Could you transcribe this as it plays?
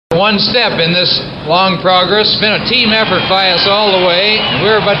one step in this long progress. It's been a team effort by us all the way.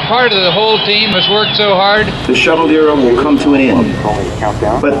 We're but part of the whole team that's worked so hard. The shuttle era will come to an end,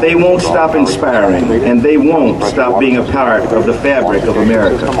 but they won't stop inspiring, and they won't stop being a part of the fabric of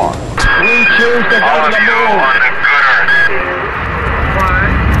America. We choose to go to the moon.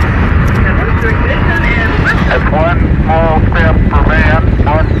 That's one small step for man,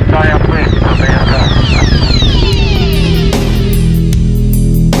 one giant leap for mankind.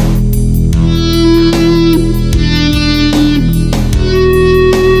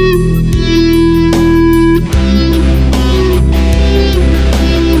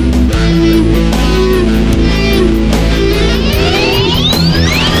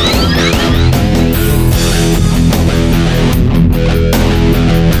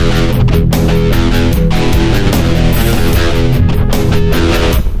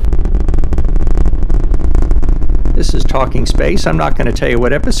 Talking Space. I'm not going to tell you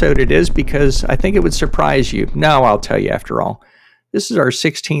what episode it is because I think it would surprise you. No, I'll tell you after all. This is our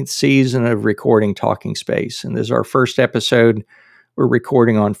 16th season of recording Talking Space, and this is our first episode. We're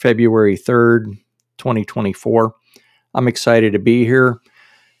recording on February 3rd, 2024. I'm excited to be here.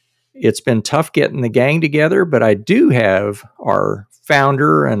 It's been tough getting the gang together, but I do have our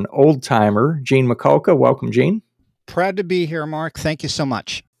founder and old-timer, Gene Mikulka. Welcome, Gene. Proud to be here, Mark. Thank you so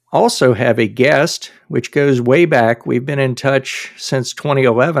much. Also have a guest, which goes way back. We've been in touch since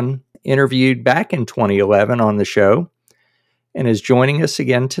 2011, interviewed back in 2011 on the show, and is joining us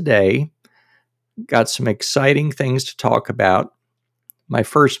again today. Got some exciting things to talk about. My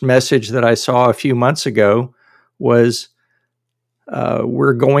first message that I saw a few months ago was,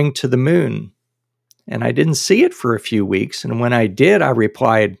 we're going to the moon. And I didn't see it for a few weeks. And when I did, I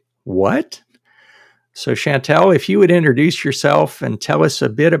replied, what? So Chantelle, if you would introduce yourself and tell us a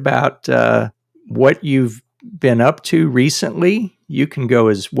bit about what you've been up to recently. You can go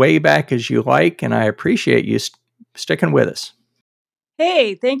as way back as you like, and I appreciate you sticking with us.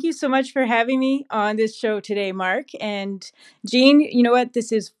 Hey, thank you so much for having me on this show today, Mark. And Gene, you know what?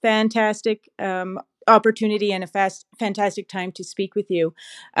 This is fantastic opportunity and a fantastic time to speak with you.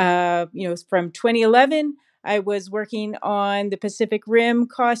 From 2011, I was working on the Pacific Rim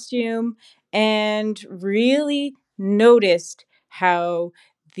costume and really noticed how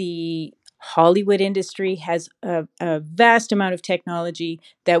the Hollywood industry has a vast amount of technology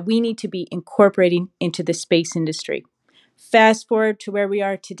that we need to be incorporating into the space industry. Fast forward to where we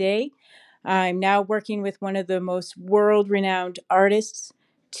are today. I'm now working with one of the most world-renowned artists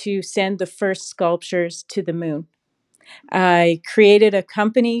to send the first sculptures to the moon. I created a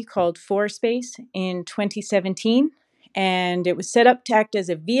company called 4Space in 2017, and it was set up to act as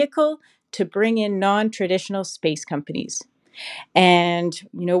a vehicle to bring in non-traditional space companies. And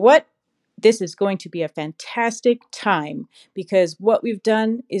you know what? This is going to be a fantastic time because what we've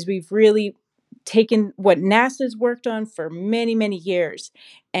done is we've really taken what NASA's worked on for many, many years.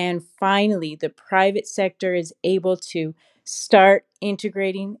 And finally, the private sector is able to start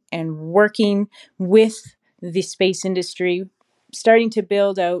integrating and working with the space industry, starting to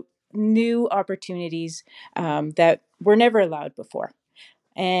build out new opportunities that were never allowed before.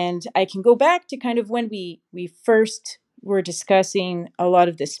 And I can go back to kind of when we first were discussing a lot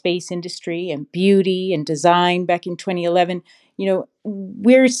of the space industry and beauty and design back in 2011. You know,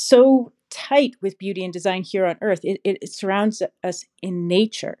 we're so tight with beauty and design here on Earth. It surrounds us in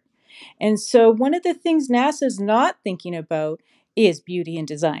nature. And so one of the things NASA's not thinking about is beauty and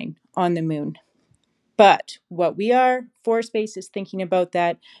design on the moon. But what we are, 4Space, is thinking about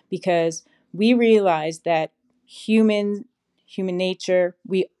that because we realize that human nature,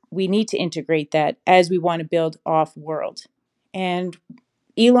 we need to integrate that as we want to build off-world. And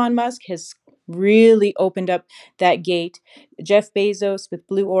Elon Musk has really opened up that gate. Jeff Bezos with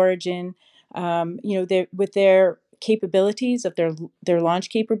Blue Origin, with their capabilities of their launch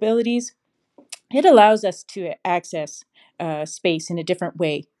capabilities, it allows us to access space in a different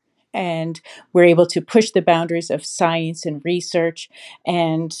way. And we're able to push the boundaries of science and research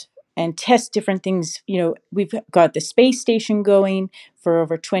and test different things. You know, we've got the space station going for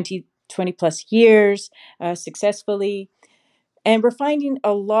over 20 plus years successfully. And we're finding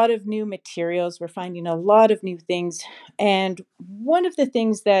a lot of new materials. We're finding a lot of new things. And one of the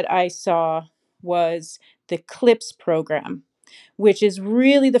things that I saw was the CLIPS program, which is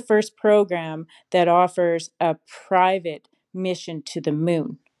really the first program that offers a private mission to the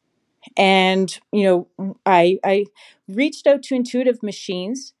moon. And, you know, I reached out to Intuitive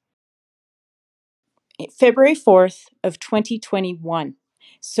Machines February 4th of 2021.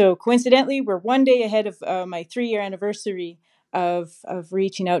 So coincidentally, we're one day ahead of my 3-year anniversary of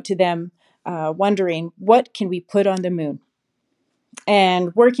reaching out to them, wondering what can we put on the moon.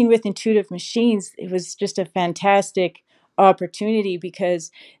 And working with Intuitive Machines, it was just a fantastic opportunity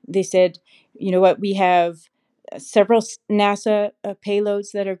because they said, you know what, we have several NASA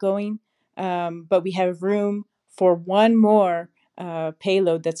payloads that are going, but we have room for one more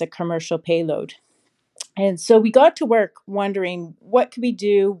payload that's a commercial payload. And so we got to work wondering, what could we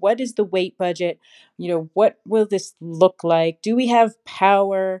do? What is the weight budget? What will this look like? Do we have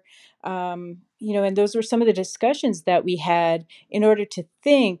power? And those were some of the discussions that we had in order to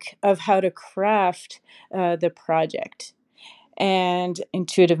think of how to craft the project. And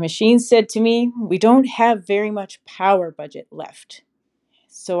Intuitive Machines said to me, we don't have very much power budget left.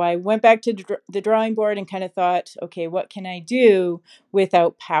 So I went back to the drawing board and kind of thought, okay, what can I do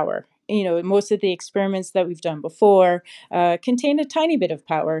without power? Most of the experiments that we've done before contain a tiny bit of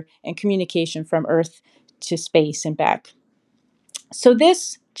power and communication from Earth to space and back. So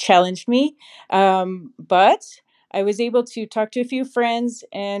this challenged me, but I was able to talk to a few friends,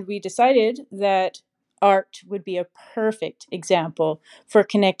 and we decided that art would be a perfect example for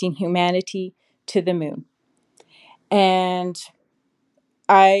connecting humanity to the moon. And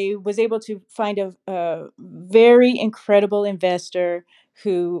I was able to find a very incredible investor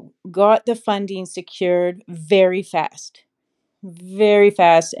who got the funding secured very fast,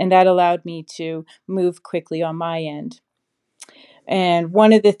 and that allowed me to move quickly on my end. And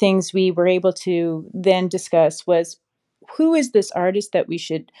one of the things we were able to then discuss was, who is this artist that we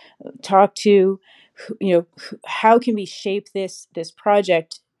should talk to? How can we shape this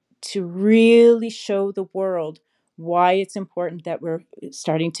project to really show the world why it's important that we're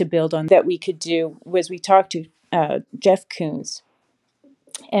starting to build on that we could do? Was we talked to Jeff Koons.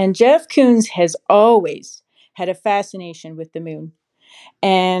 And Jeff Koons has always had a fascination with the moon.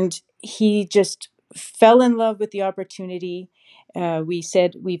 And he just fell in love with the opportunity. We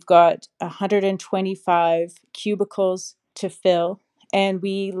said we've got 125 cubicles to fill, and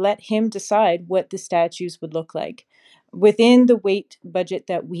we let him decide what the statues would look like within the weight budget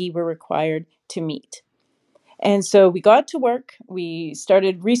that we were required to meet. And so we got to work. We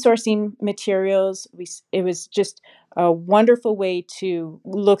started resourcing materials. It was just a wonderful way to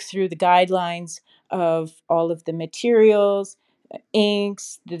look through the guidelines of all of the materials,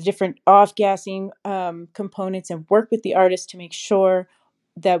 inks, the different off-gassing components, and work with the artist to make sure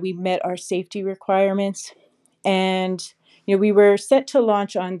that we met our safety requirements. And we were set to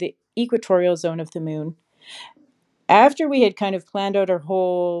launch on the equatorial zone of the moon. After we had kind of planned out our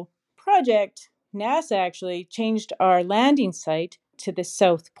whole project, NASA actually changed our landing site to the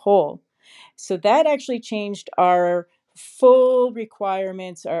South Pole. So that actually changed our full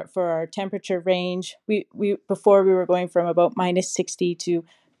requirements for our temperature range. We before we were going from about minus 60 to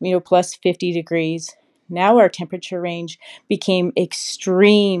plus 50 degrees. Now our temperature range became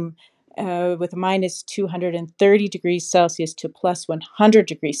extreme, with minus 230 degrees Celsius to plus 100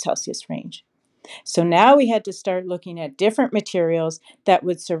 degrees Celsius range. So now we had to start looking at different materials that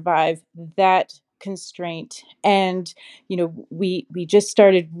would survive that constraint. And we just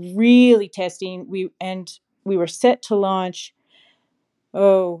started really testing. We were set to launch,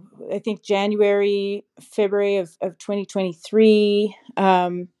 I think January, February of 2023.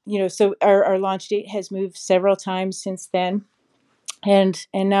 So our launch date has moved several times since then. And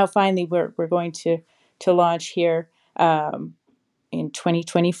now finally we're going to launch here in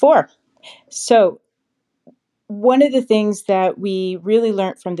 2024. So one of the things that we really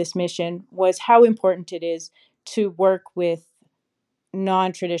learned from this mission was how important it is to work with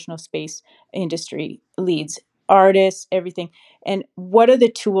non-traditional space industry leads, artists, everything, and what are the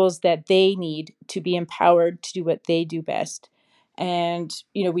tools that they need to be empowered to do what they do best. And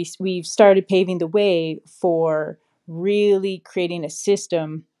we've started paving the way for really creating a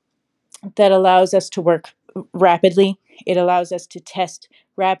system that allows us to work rapidly. It allows us to test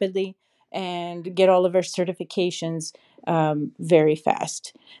rapidly and get all of our certifications very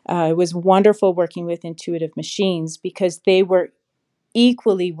fast. It was wonderful working with Intuitive Machines because they were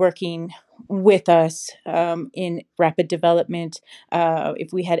equally working with us in rapid development.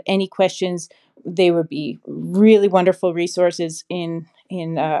 If we had any questions, they would be really wonderful resources in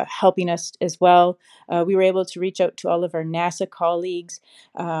helping us as well. We were able to reach out to all of our NASA colleagues.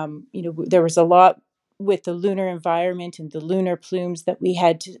 There was a lot with the lunar environment and the lunar plumes that we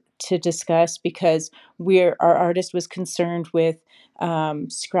had to discuss because our artist was concerned with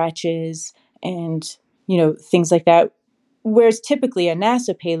scratches and things like that. Whereas typically a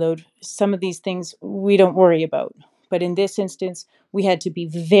NASA payload, some of these things we don't worry about. But in this instance, we had to be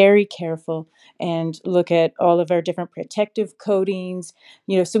very careful and look at all of our different protective coatings.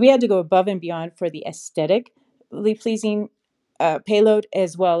 So we had to go above and beyond for the aesthetically pleasing payload,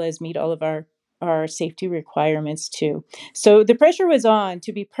 as well as meet all of our our safety requirements too. So the pressure was on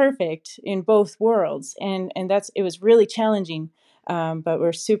to be perfect in both worlds, and it was really challenging. But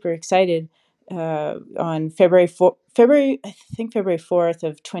we're super excited. On February 4th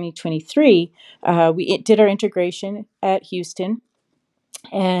of 2023, we did our integration at Houston,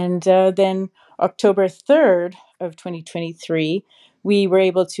 and then October 3rd of 2023, we were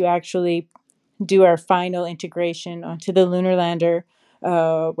able to actually do our final integration onto the lunar lander,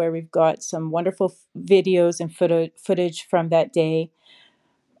 where we've got some wonderful videos and footage from that day.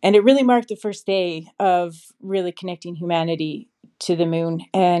 And it really marked the first day of really connecting humanity to the moon.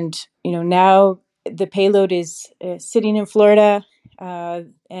 And, now the payload is sitting in Florida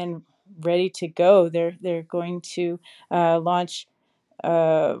and ready to go. They're going to launch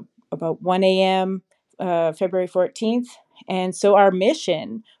about 1 a.m. February 14th. And so our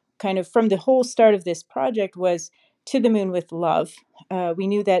mission, kind of from the whole start of this project, was to the moon with love. We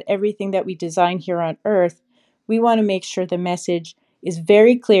knew that everything that we design here on Earth, we want to make sure the message is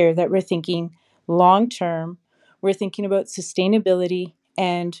very clear that we're thinking long term, we're thinking about sustainability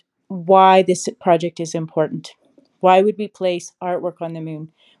and why this project is important. Why would we place artwork on the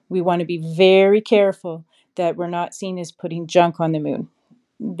moon? We want to be very careful that we're not seen as putting junk on the moon,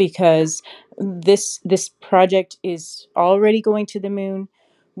 because this project is already going to the moon.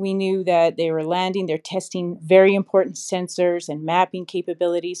 We knew that they were landing. They're testing very important sensors and mapping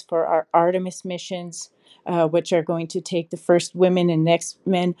capabilities for our Artemis missions, which are going to take the first women and next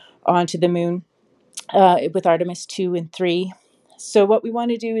men onto the moon with Artemis 2 and 3. So what we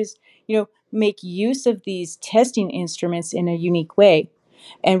want to do is, make use of these testing instruments in a unique way.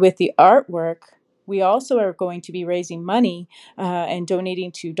 And with the artwork, we also are going to be raising money and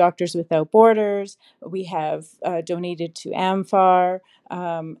donating to Doctors Without Borders. We have donated to AMFAR,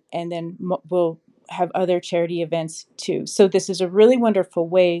 and then we'll have other charity events too. So this is a really wonderful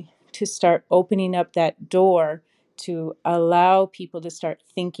way to start opening up that door to allow people to start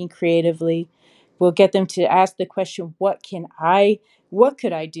thinking creatively. We'll get them to ask the question, what could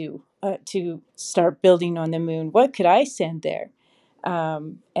I do to start building on the moon? What could I send there?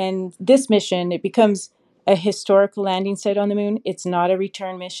 And this mission, it becomes a historical landing site on the moon. It's not a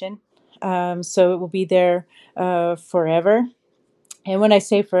return mission. So it will be there forever. And when I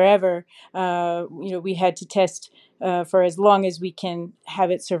say forever, we had to test for as long as we can have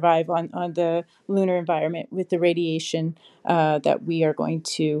it survive on the lunar environment with the radiation that we are going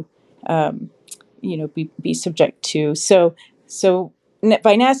to, be subject to. So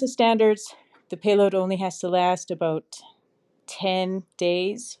by NASA standards, the payload only has to last about 10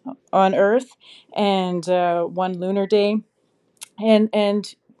 days on Earth and 1 lunar day.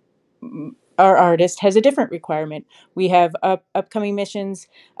 And our artist has a different requirement. We have upcoming missions.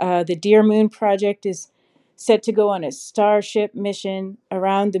 The Dear Moon project is set to go on a Starship mission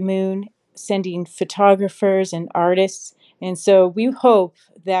around the moon, sending photographers and artists. And so we hope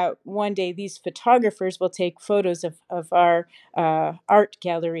that one day these photographers will take photos of our art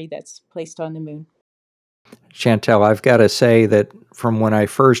gallery that's placed on the moon. Chantelle, I've got to say that from when I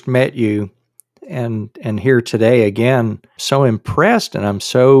first met you and here today again, so impressed, and I'm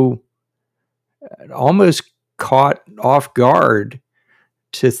so almost caught off guard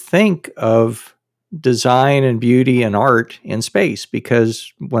to think of design and beauty and art in space,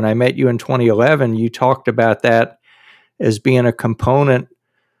 because when I met you in 2011, you talked about that as being a component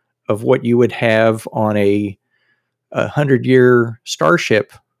of what you would have on a 100-year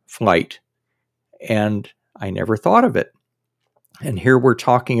Starship flight. And I never thought of it. And here we're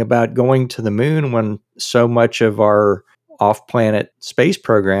talking about going to the moon when so much of our off-planet space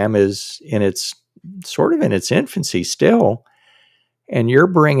program is in its infancy still. And you're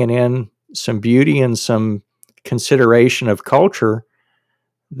bringing in some beauty and some consideration of culture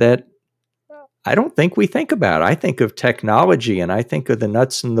that I don't think we think about. I think of technology and I think of the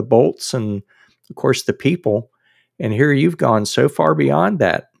nuts and the bolts and, of course, the people. And here you've gone so far beyond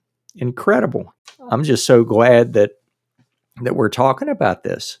that. Incredible. I'm just so glad that we're talking about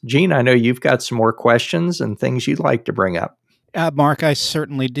this. Gene, I know you've got some more questions and things you'd like to bring up. Mark, I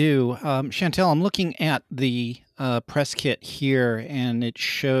certainly do. Chantelle, I'm looking at the press kit here, and it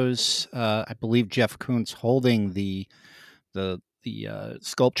shows, I believe, Jeff Koons holding the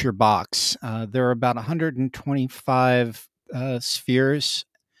sculpture box. There are about 125 spheres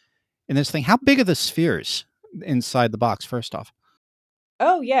in this thing. How big are the spheres inside the box, first off?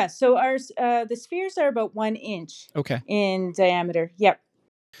 Oh, yeah. So the spheres are about 1 inch in diameter. Yep.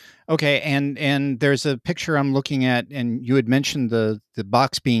 Okay, and there's a picture I'm looking at, and you had mentioned the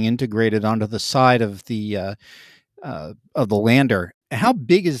box being integrated onto the side of the lander. How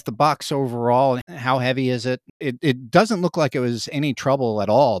big is the box overall? How heavy is it? It doesn't look like it was any trouble at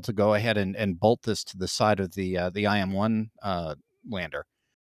all to go ahead and bolt this to the side of the IM-1 lander.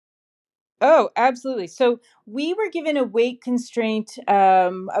 Oh, absolutely. So we were given a weight constraint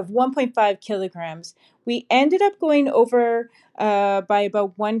of 1.5 kilograms. We ended up going over by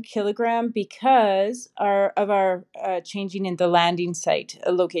about 1 kilogram because our changing in the landing site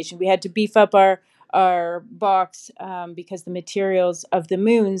location. We had to beef up our box because the materials of the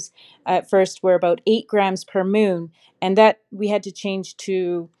moons at first were about 8 grams per moon, and that we had to change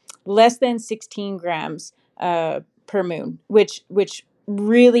to less than 16 grams per moon, which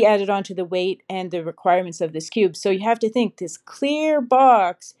really added on to the weight and the requirements of this cube. So you have to think this clear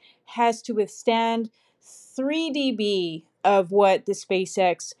box has to withstand 3 dB of what the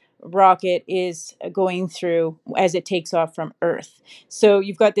SpaceX rocket is going through as it takes off from Earth. So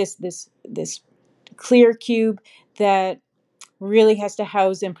you've got this clear cube that really has to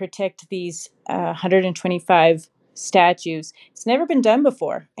house and protect these 125 statues. It's never been done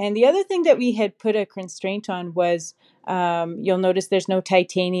before. And the other thing that we had put a constraint on was you'll notice there's no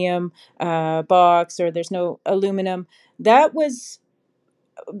titanium box or there's no aluminum. That was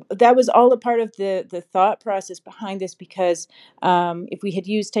all a part of the thought process behind this, because if we had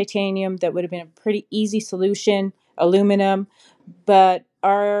used titanium, that would have been a pretty easy solution. Aluminum, but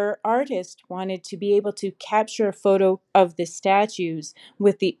our artist wanted to be able to capture a photo of the statues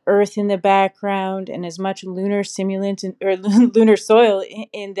with the Earth in the background and as much lunar simulant or lunar soil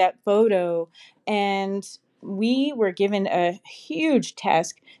in that photo. And we were given a huge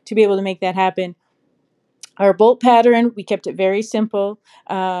task to be able to make that happen. Our bolt pattern, we kept it very simple,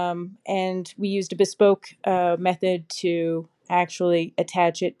 and we used a bespoke method to actually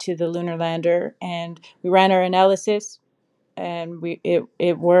attach it to the lunar lander. And we ran our analysis, and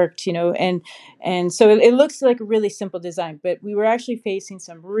it worked, and so it looks like a really simple design, but we were actually facing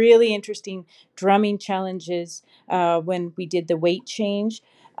some really interesting drumming challenges when we did the weight change.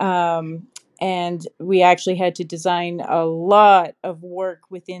 And we actually had to design a lot of work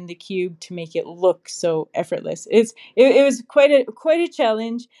within the cube to make it look so effortless. It was quite a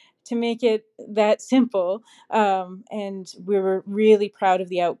challenge to make it that simple, and we were really proud of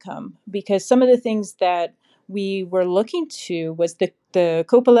the outcome, because some of the things that we were looking to was the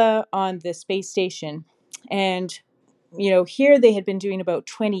cupola on the space station. And here they had been doing about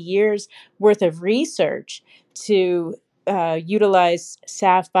 20 years worth of research to utilize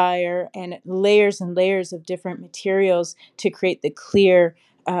sapphire and layers and layers of different materials to create the clear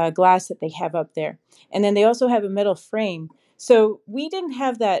glass that they have up there. And then they also have a metal frame. So we didn't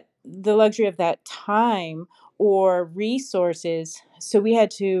have the luxury of that time or resources. So we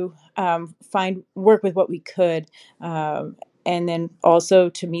had to work with what we could. And then also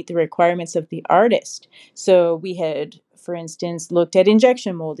to meet the requirements of the artist. So we had, for instance, looked at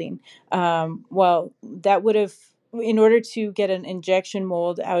injection molding. Well, that would have, in order to get an injection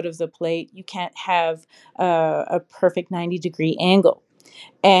mold out of the plate, you can't have a perfect 90-degree angle.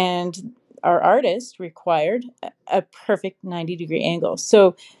 And our artist required a perfect 90-degree angle.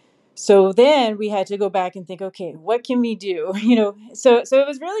 So then we had to go back and think, okay, what can we do? So it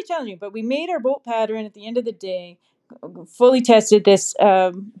was really challenging, but we made our bolt pattern at the end of the day, fully tested this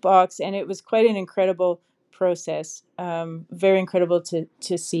box, and it was quite an incredible process. Very incredible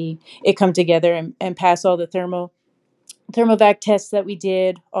to see it come together and pass all the thermovac tests that we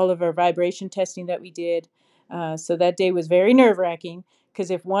did, all of our vibration testing that we did. So that day was very nerve-wracking,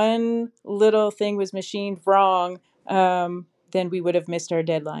 because if one little thing was machined wrong, then we would have missed our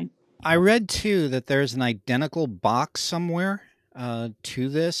deadline. I read too that there's an identical box somewhere to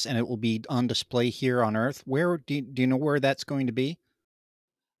this, and it will be on display here on Earth. Where do you know where that's going to be?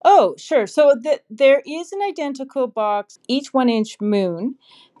 Oh, sure. So there is an identical box. Each 1-inch moon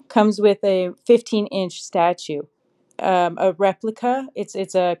comes with a 15-inch statue, a replica.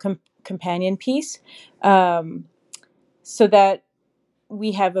 It's a companion piece, so that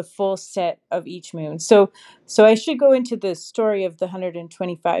we have a full set of each moon. So I should go into the story of the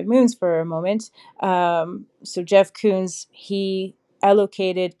 125 moons for a moment. So Jeff Koons, he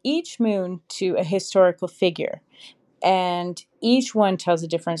allocated each moon to a historical figure, and each one tells a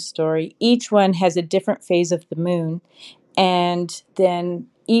different story. Each one has a different phase of the moon, and then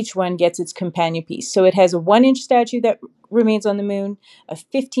each one gets its companion piece. So it has a 1-inch statue that remains on the moon, a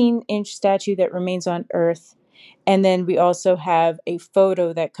 15-inch statue that remains on Earth, and then we also have a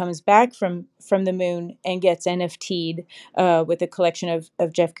photo that comes back from the moon and gets NFT'd with a collection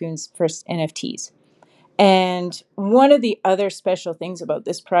of Jeff Koons' first NFTs. And one of the other special things about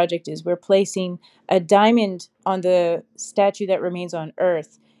this project is we're placing a diamond on the statue that remains on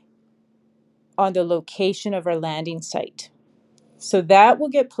Earth on the location of our landing site. So that will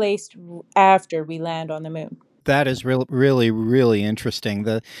get placed after we land on the moon. That is really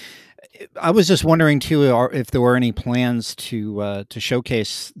interesting. I was just wondering too if there were any plans to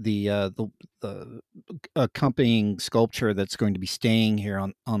showcase the accompanying sculpture that's going to be staying here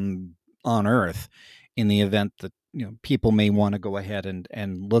on Earth, in the event that people may want to go ahead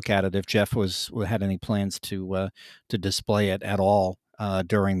and look at it. If Jeff had any plans to display it at all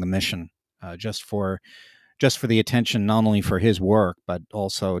during the mission, just for the attention, not only for his work but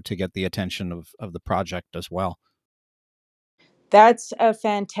also to get the attention of the project as well. That's a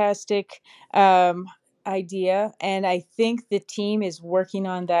fantastic idea, and I think the team is working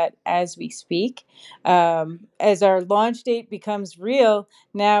on that as we speak. As our launch date becomes real,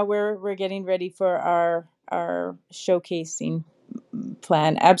 now we're getting ready for our showcasing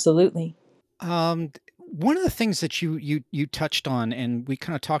plan. Absolutely. One of the things that you touched on, and we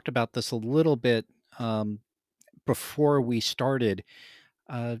kind of talked about this a little bit before we started.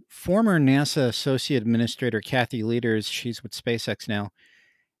 Former NASA Associate Administrator Kathy Leaders, she's with SpaceX now,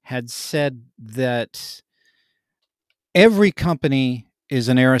 had said that every company is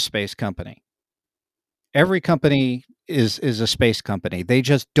an aerospace company. Every company is a space company. They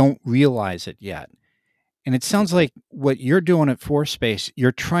just don't realize it yet. And it sounds like what you're doing at 4Space,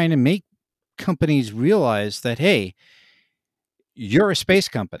 you're trying to make companies realize that, hey, you're a space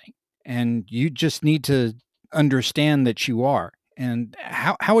company and you just need to understand that you are. And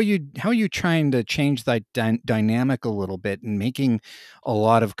how are you trying to change that dynamic a little bit, and making a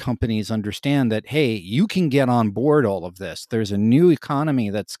lot of companies understand that, hey, you can get on board all of this. There's a new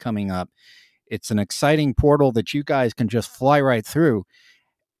economy that's coming up. It's an exciting portal that you guys can just fly right through.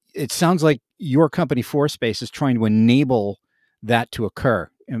 It sounds like your company 4Space is trying to enable that to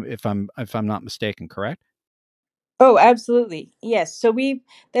occur, if I'm not mistaken, correct? Oh, absolutely. Yes. So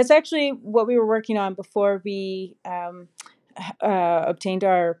that's actually what we were working on before we obtained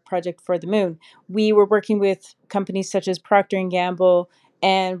our project for the moon. We were working with companies such as Procter and Gamble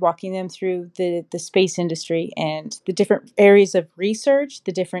and walking them through the space industry and the different areas of research,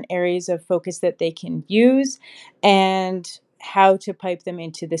 the different areas of focus that they can use, and how to pipe them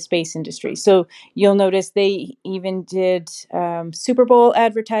into the space industry. So you'll notice they even did Super Bowl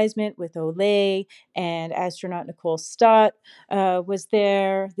advertisement with Olay, and astronaut Nicole Stott was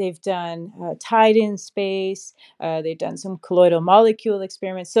there. They've done Tide in Space. They've done some colloidal molecule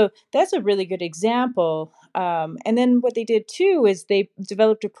experiments. So that's a really good example. And then what they did too is they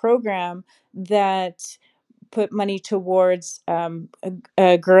developed a program that put money towards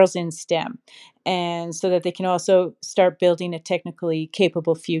girls in STEM, and so that they can also start building a technically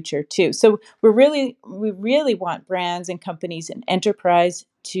capable future too. So we really want brands and companies and enterprise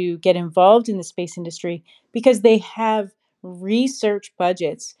to get involved in the space industry, because they have research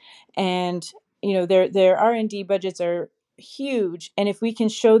budgets, and their R&D budgets are huge. And if we can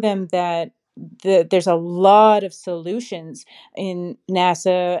show them that there's a lot of solutions in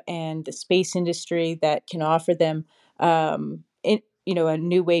NASA and the space industry that can offer them a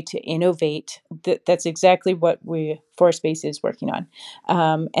new way to innovate, that's exactly what 4Space is working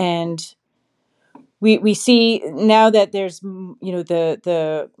on. And we see now that there's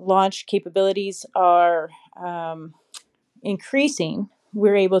the launch capabilities are increasing.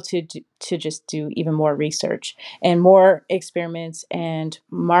 We're able to just do even more research and more experiments and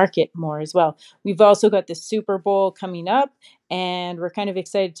market more as well. We've also got the Super Bowl coming up, and we're kind of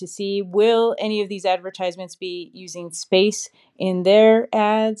excited to see, will any of these advertisements be using space in their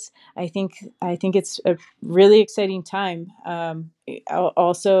ads? I think it's a really exciting time.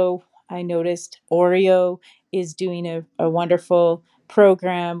 Also, I noticed Oreo is doing a wonderful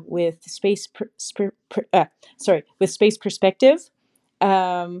program with with Space Perspective,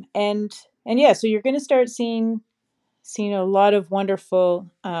 and yeah, so you're going to start seeing a lot of wonderful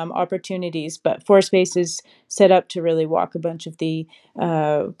opportunities. But 4Space is set up to really walk a bunch of the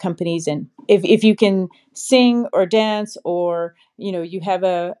companies, and if you can sing or dance, or you have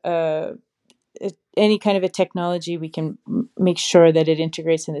any kind of a technology, we can make sure that it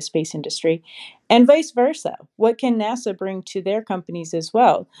integrates in the space industry, and vice versa. What can NASA bring to their companies as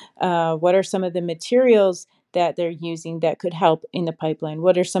well? What are some of the materials that they're using that could help in the pipeline?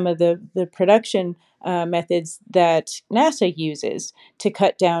 What are some of the production methods that NASA uses to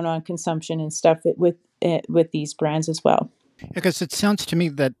cut down on consumption and stuff with these brands as well? Because it sounds to me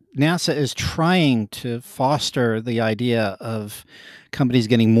that NASA is trying to foster the idea of companies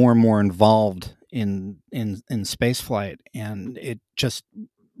getting more and more involved in spaceflight, and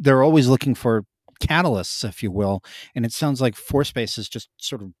they're always looking for catalysts, if you will. And it sounds like 4Space is just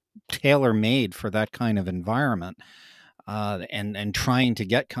sort of tailor made for that kind of environment, and trying to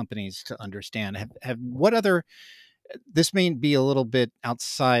get companies to understand. What other this may be a little bit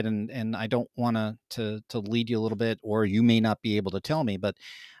outside, and I don't want to lead you a little bit, or you may not be able to tell me, but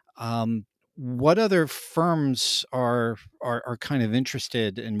um, what other firms are kind of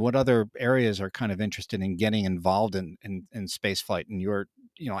interested, and what other areas are kind of interested in getting involved in space flight? And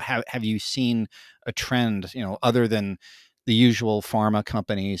have you seen a trend, other than the usual pharma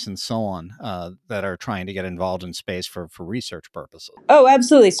companies and so on, that are trying to get involved in space for research purposes? Oh,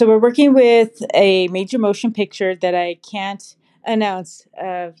 absolutely. So we're working with a major motion picture that I can't announce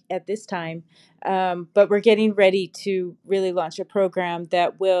at this time, but we're getting ready to really launch a program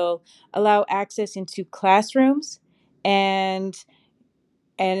that will allow access into classrooms and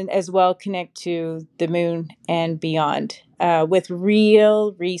as well connect to the moon and beyond with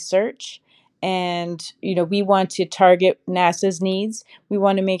real research. And we want to target NASA's needs. We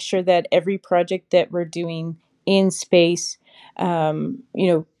want to make sure that every project that we're doing in space, um, you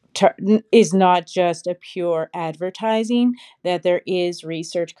know is not just a pure advertising, that there is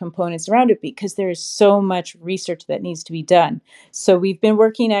research components around it, because there is so much research that needs to be done. So we've been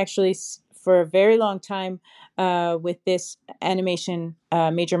working actually for a very long time with this animation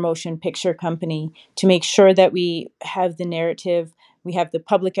major motion picture company to make sure that we have the narrative, we have the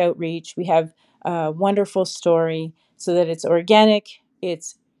public outreach, we have a wonderful story, so that it's organic,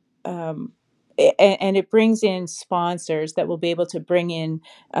 it's um, and it brings in sponsors that will be able to bring in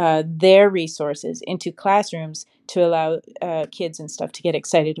their resources into classrooms to allow kids and stuff to get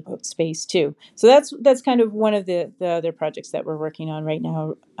excited about space too. So that's kind of one of the other projects that we're working on right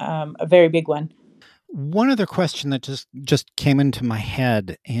now, a very big one. One other question that just came into my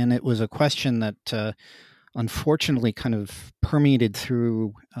head, and it was a question that unfortunately kind of permeated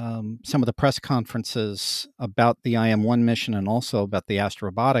through some of the press conferences about the IM-1 mission, and also about the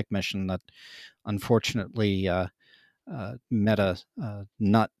Astrobotic mission that unfortunately met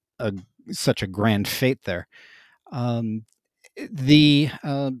not such a grand fate there. Um, the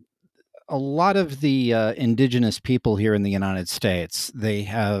A lot of the indigenous people here in the United States, they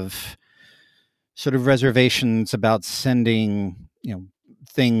have sort of reservations about sending,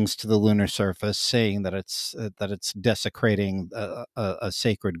 things to the lunar surface, saying that it's desecrating a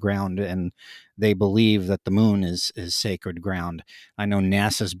sacred ground, and they believe that the moon is sacred ground. I know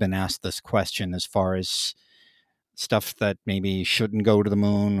NASA's been asked this question as far as stuff that maybe shouldn't go to the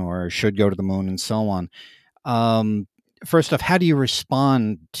moon or should go to the moon, and so on. Um, First off, how do you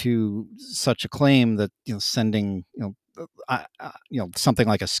respond to such a claim that sending something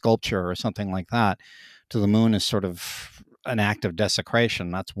like a sculpture or something like that to the moon is sort of an act of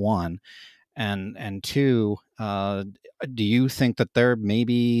desecration? That's one. And two, do you think that there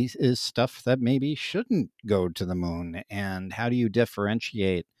maybe is stuff that maybe shouldn't go to the moon? And how do you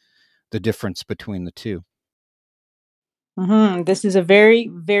differentiate the difference between the two? This is a very,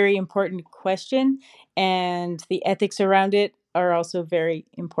 very important question, and the ethics around it are also very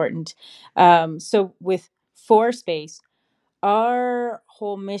important. So, with 4Space, our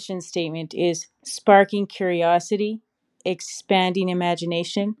whole mission statement is sparking curiosity, expanding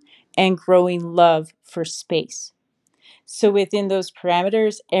imagination, and growing love for space. So within those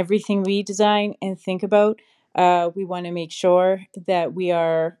parameters, everything we design and think about, we want to make sure that we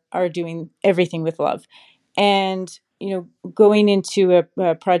are doing everything with love. And going into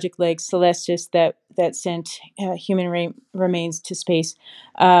a project like Celestis that sent human remains to space,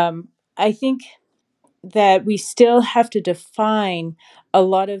 I think that we still have to define a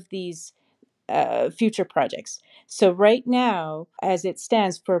lot of these future projects. So, right now, as it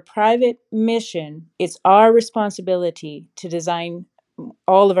stands for a private mission, it's our responsibility to design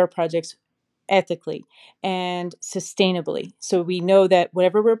all of our projects ethically and sustainably. So, we know that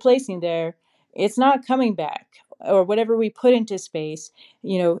whatever we're placing there, it's not coming back. Or whatever we put into space,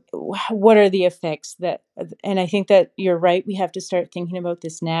 what are the effects that? And I think that you're right. We have to start thinking about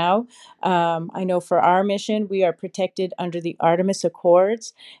this now. I know for our mission, we are protected under the Artemis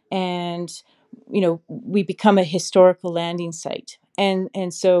Accords, and we become a historical landing site,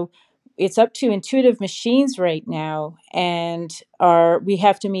 and so it's up to Intuitive Machines right now, and we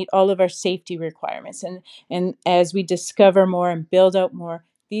have to meet all of our safety requirements, and as we discover more and build out more,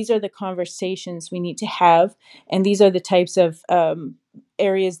 these are the conversations we need to have, and these are the types of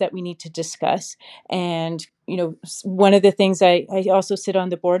areas that we need to discuss. And one of the things, I also sit on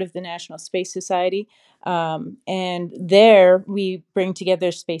the board of the National Space Society, and there we bring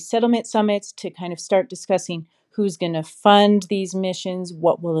together space settlement summits to kind of start discussing who's going to fund these missions,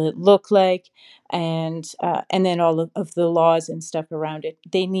 what will it look like, and then all of the laws and stuff around it.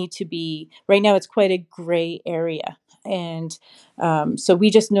 They need to be, right now it's quite a gray area. And so we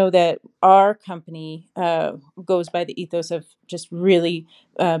just know that our company goes by the ethos of just really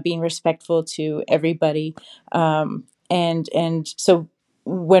being respectful to everybody. And so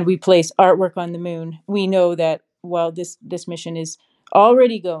when we place artwork on the moon, we know that while this mission is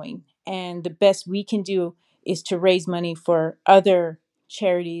already going, and the best we can do is to raise money for other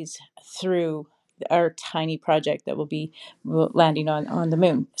charities through our tiny project that will be landing on the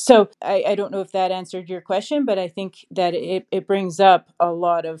moon. So I don't know if that answered your question, but I think that it brings up a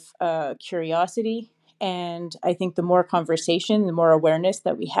lot of curiosity. And I think the more conversation, the more awareness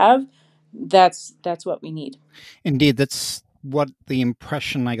that we have, that's what we need. Indeed, that's what the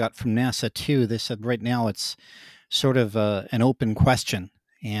impression I got from NASA too. They said right now it's sort of an open question.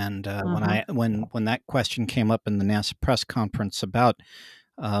 And when that question came up in the NASA press conference about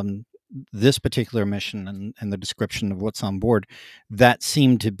this particular mission and the description of what's on board, that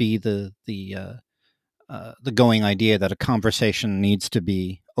seemed to be the going idea that a conversation needs to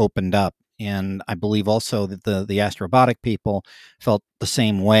be opened up. And I believe also that the astrobotic people felt the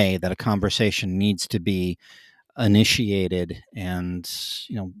same way, that a conversation needs to be initiated, and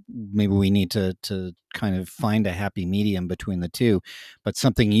maybe we need to kind of find a happy medium between the two. But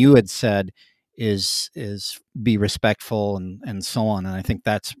something you had said is be respectful and so on, and I think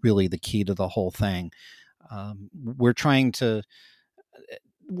that's really the key to the whole thing. We're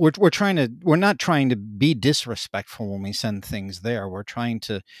not trying to be disrespectful when we send things there. We're trying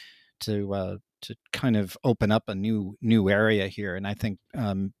to kind of open up a new area here, and I think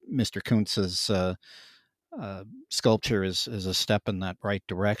Mr. Kuntz's sculpture is a step in that right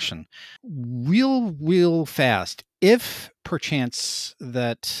direction. Real fast, if perchance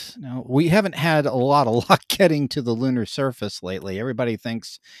that we haven't had a lot of luck getting to the lunar surface lately. Everybody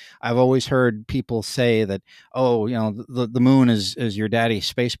thinks, I've always heard people say that, the moon is your daddy's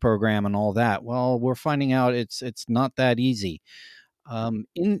space program and all that. Well, we're finding out it's not that easy.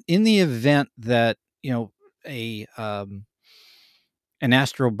 In the event that a an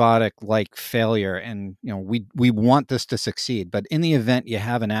astrobotic like failure, and we want this to succeed, but in the event you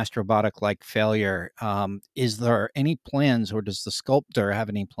have an astrobotic like failure, is there any plans, or does the sculptor have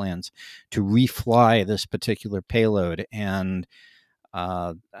any plans to refly this particular payload, and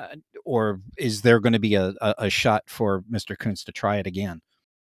or is there going to be a shot for Mr. Kuntz to try it again?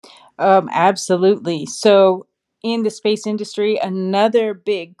 Absolutely. So in the space industry, another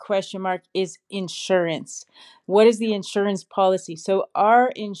big question mark is insurance. What is the insurance policy? So our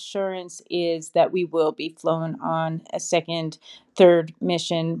insurance is that we will be flown on a second, third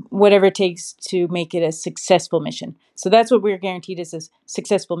mission, whatever it takes to make it a successful mission. So that's what we're guaranteed, is a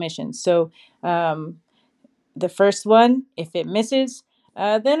successful mission. So the first one, if it misses,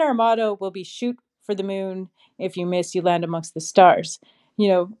 then our motto will be shoot for the moon. If you miss, you land amongst the stars.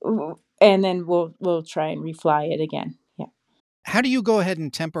 And then we'll try and refly it again. Yeah. How do you go ahead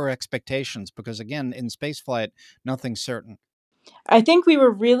and temper expectations? Because again, in spaceflight, nothing's certain. I think we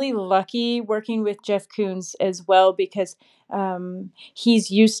were really lucky working with Jeff Koons as well, because he's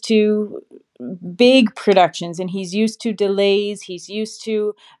used to big productions, and he's used to delays. He's used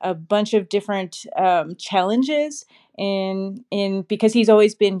to a bunch of different challenges in because he's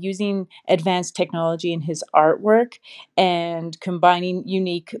always been using advanced technology in his artwork and combining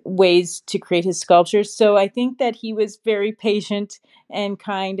unique ways to create his sculptures. So I think that he was very patient and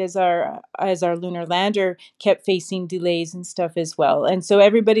kind as our lunar lander kept facing delays and stuff as well. And so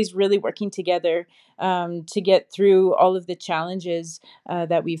everybody's really working together to get through all of the challenges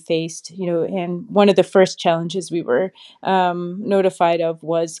that we faced. And one of the first challenges we were notified of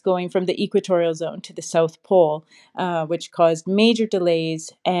was going from the equatorial zone to the South Pole, which caused major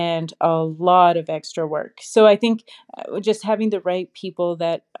delays and a lot of extra work. So I think just having the right people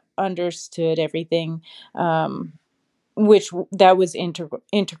that understood everything, which that was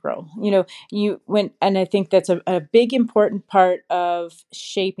integral. And I think that's a big important part of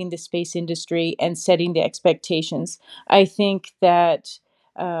shaping the space industry and setting the expectations. I think that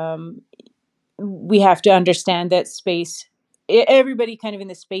we have to understand that everybody kind of in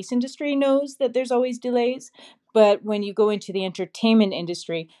the space industry knows that there's always delays, but when you go into the entertainment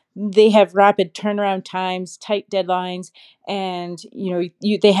industry, they have rapid turnaround times, tight deadlines, and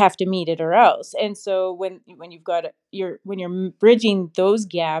they have to meet it or else. And so when you're bridging those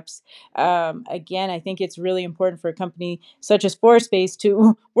gaps, again, I think it's really important for a company such as 4Space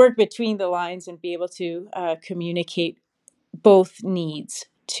to work between the lines and be able to communicate both needs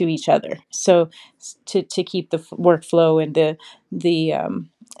to each other, so to keep the workflow and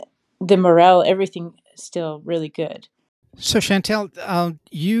the morale, everything still really good. So Chantelle,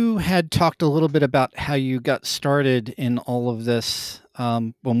 you had talked a little bit about how you got started in all of this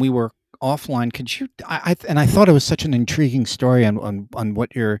when we were offline, could you? And I thought it was such an intriguing story on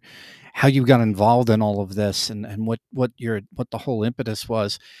how you got involved in all of this, and what the whole impetus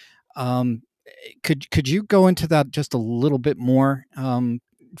was. Um, could you go into that just a little bit more,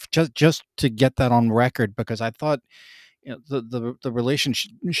 just to get that on record? Because I thought, the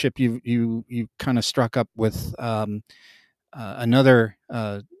relationship you kind of struck up with, another,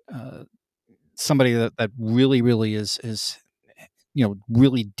 somebody that really is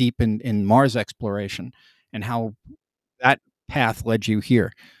really deep in Mars exploration, and how that path led you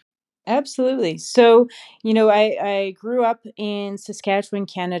here. Absolutely. So, I grew up in Saskatchewan,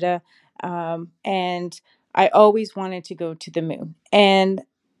 Canada, and I always wanted to go to the moon. And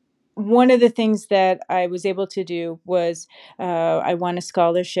one of the things that I was able to do was I won a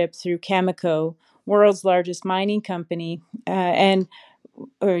scholarship through Cameco, world's largest mining company, and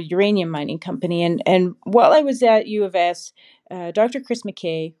or uranium mining company. And while I was at U of S, Dr. Chris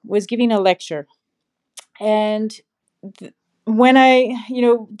McKay was giving a lecture, and when I,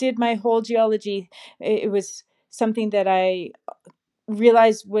 did my whole geology, it was something that I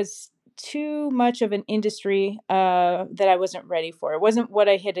realized was too much of an industry that I wasn't ready for. It wasn't what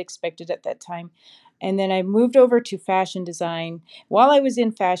I had expected at that time. And then I moved over to fashion design. While I was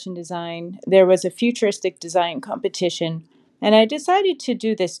in fashion design, there was a futuristic design competition. And I decided to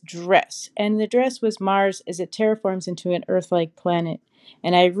do this dress. And the dress was Mars as it terraforms into an Earth like planet.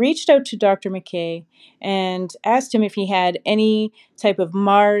 And I reached out to Dr. McKay and asked him if he had any type of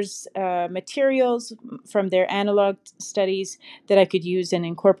Mars materials from their analog studies that I could use and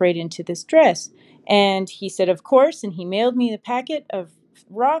incorporate into this dress. And he said, of course. And he mailed me the packet of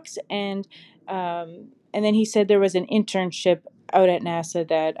rocks. And then he said there was an internship out at NASA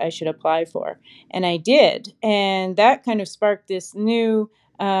that I should apply for. And I did. And that kind of sparked this new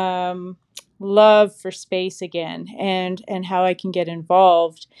love for space again, and how I can get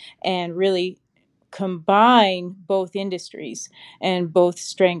involved and really combine both industries and both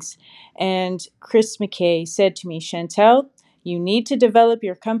strengths. And Chris McKay said to me, Chantelle, you need to develop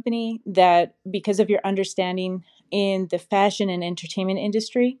your company that, because of your understanding in the fashion and entertainment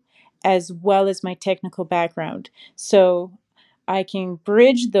industry, as well as my technical background. So I can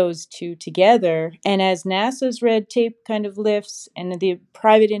bridge those two together. And as NASA's red tape kind of lifts and the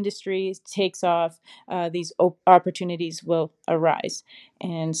private industry takes off, these opportunities will arise.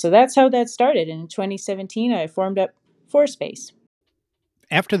 And so that's how that started. In 2017, I formed up 4Space.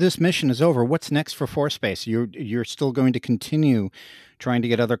 After this mission is over, what's next for 4Space? You're still going to continue trying to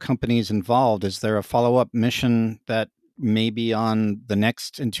get other companies involved. Is there a follow-up mission that may be on the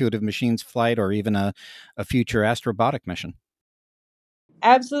next Intuitive Machines flight, or even a future astrobotic mission?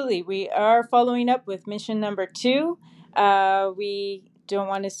 Absolutely. We are following up with mission number 2. We don't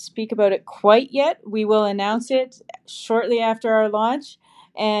want to speak about it quite yet. We will announce it shortly after our launch.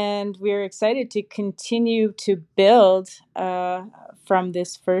 And we're excited to continue to build from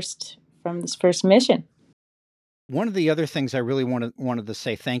this first mission. One of the other things I really wanted to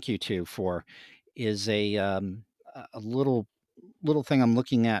say thank you for is a little thing I'm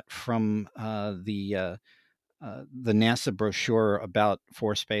looking at from the NASA brochure about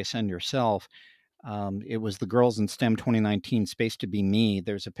 4Space and yourself. It was the Girls in STEM 2019 Space to Be Me.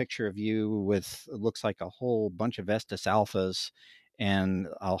 There's a picture of you with, it looks like a whole bunch of Estes Alphas and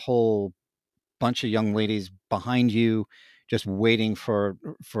a whole bunch of young ladies behind you, just waiting for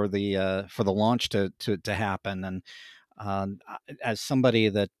the launch to happen. And as somebody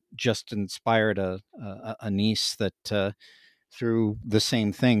that just inspired a niece that through the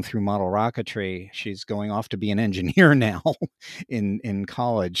same thing, through model rocketry, she's going off to be an engineer now in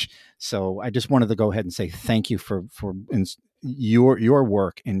college. So I just wanted to go ahead and say thank you for your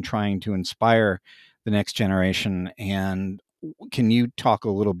work in trying to inspire the next generation. And can you talk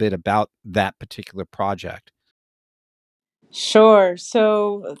a little bit about that particular project? Sure.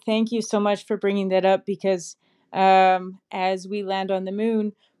 So thank you so much for bringing that up, because as we land on the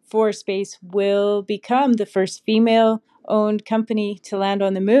moon, 4Space will become the first female-owned company to land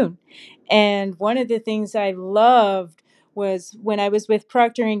on the moon. And one of the things I loved was when I was with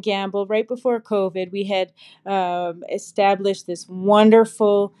Procter and Gamble right before COVID, we had established this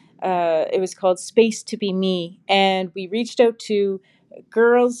wonderful. It was called Space to Be Me, and we reached out to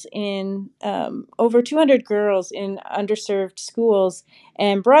girls in over 200 girls in underserved schools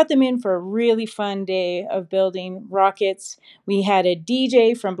and brought them in for a really fun day of building rockets. We had a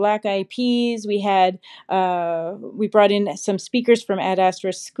DJ from Black Eyed Peas. We brought in some speakers from Ad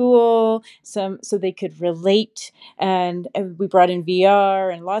Astra School, so they could relate, and we brought in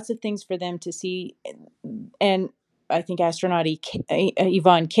VR and lots of things for them to see. And I think astronaut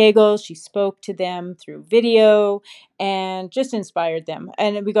Yvonne Kegel. She spoke to them through video and just inspired them.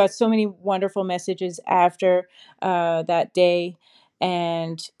 And we got so many wonderful messages after that day,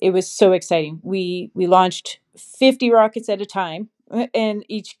 and it was so exciting. We launched 50 rockets at a time, and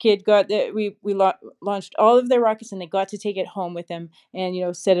each kid got launched all of their rockets, and they got to take it home with them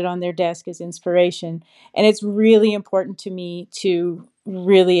and set it on their desk as inspiration. And it's really important to me to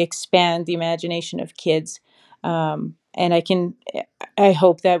really expand the imagination of kids. And I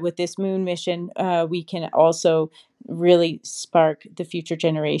hope that with this moon mission, we can also really spark the future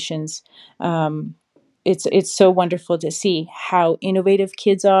generations. It's so wonderful to see how innovative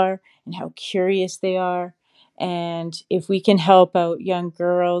kids are and how curious they are. And if we can help out young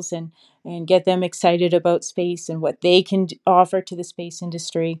girls and get them excited about space and what they can offer to the space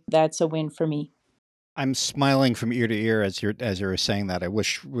industry, that's a win for me. I'm smiling from ear to ear as you're saying that. I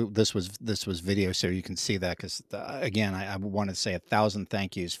wish this was video so you can see that, because again, I want to say 1,000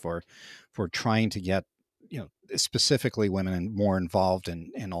 thank yous for trying to get specifically women more involved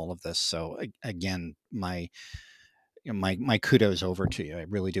in all of this. So again, my kudos over to you. I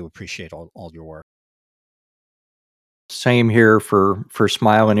really do appreciate all your work. Same here for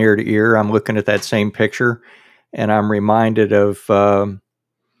smiling ear to ear. I'm looking at that same picture, and I'm reminded of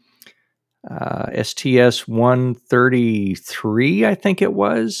STS-133, I think it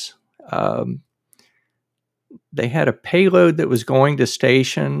was. They had a payload that was going to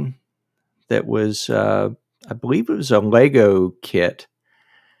station that was, I believe it was a Lego kit.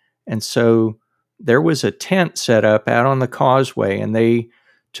 And so there was a tent set up out on the causeway, and they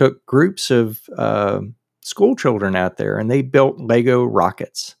took groups of school children out there, and they built Lego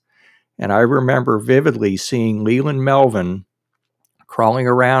rockets. And I remember vividly seeing Leland Melvin crawling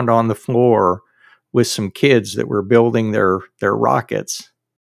around on the floor with some kids that were building their rockets.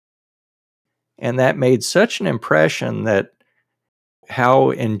 And that made such an impression that how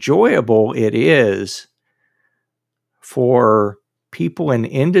enjoyable it is for people in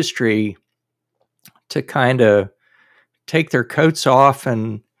industry to kind of take their coats off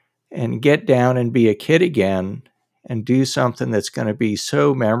and get down and be a kid again and do something that's going to be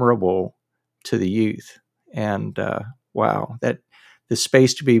so memorable to the youth. And wow, that the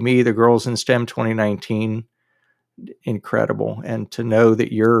Space to Be Me, the Girls in STEM 2019, incredible. And to know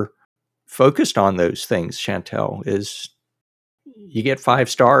that you're focused on those things, Chantelle, is you get 5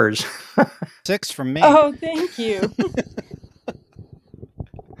 stars. 6 from me. Oh, thank you.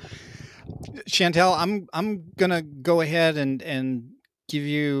 Chantelle, I'm gonna go ahead and give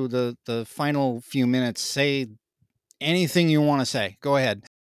you the final few minutes. Say anything you want to say. Go ahead.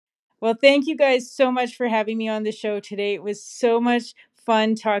 Well, thank you guys so much for having me on the show today. It was so much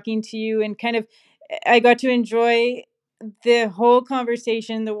fun talking to you, and I got to enjoy the whole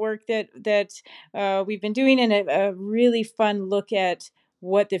conversation, the work that we've been doing, and a really fun look at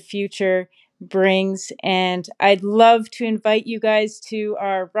what the future brings. And I'd love to invite you guys to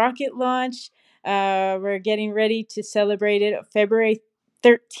our rocket launch. We're getting ready to celebrate it February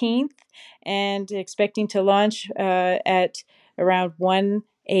 13th, and expecting to launch at around 1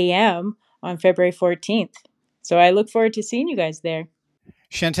 a.m. on February 14th. So I look forward to seeing you guys there.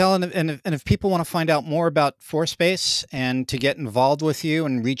 Chantelle, and if people want to find out more about 4Space and to get involved with you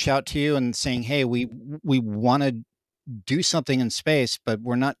and reach out to you and saying, hey, we want to do something in space, but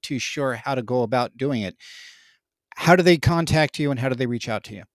we're not too sure how to go about doing it, how do they contact you and how do they reach out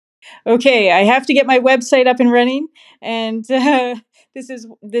to you? Okay, I have to get my website up and running, and this is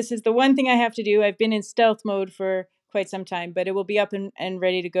the one thing I have to do. I've been in stealth mode for quite some time, but it will be up and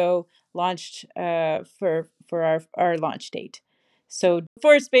ready to go, launched for our launch date. So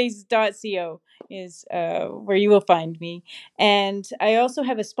 4space.co is where you will find me. And I also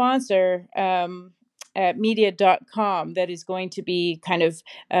have a sponsor at media.com that is going to be kind of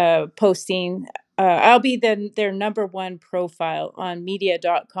posting. I'll be their number one profile on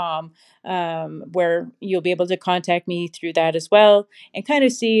media.com, where you'll be able to contact me through that as well, and kind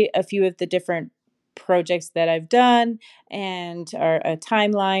of see a few of the different projects that I've done and a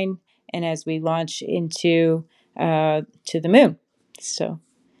timeline, and as we launch into to the moon. So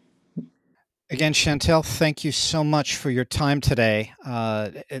again, Chantelle, thank you so much for your time today.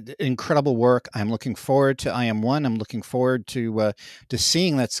 Incredible work. I'm looking forward to IM1. I'm looking forward to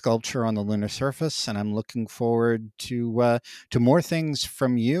seeing that sculpture on the lunar surface, and I'm looking forward to more things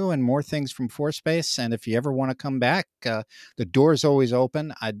from you and more things from 4Space. And if you ever want to come back, the door is always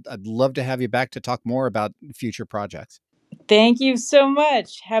open. I'd love to have you back to talk more about future projects. Thank you so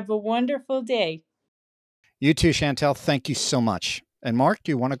much. Have a wonderful day. You too, Chantelle. Thank you so much. And Mark,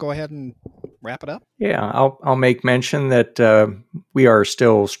 do you want to go ahead and wrap it up? Yeah, I'll make mention that we are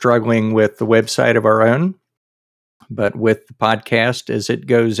still struggling with the website of our own, But with the podcast, as it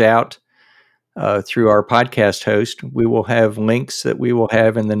goes out through our podcast host, we will have links that we will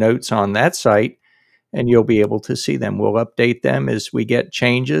have in the notes on that site, and you'll be able to see them. We'll update them as we get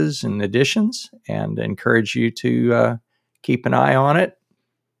changes and additions, and encourage you to keep an eye on it.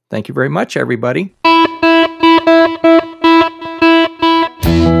 Thank you very much, everybody.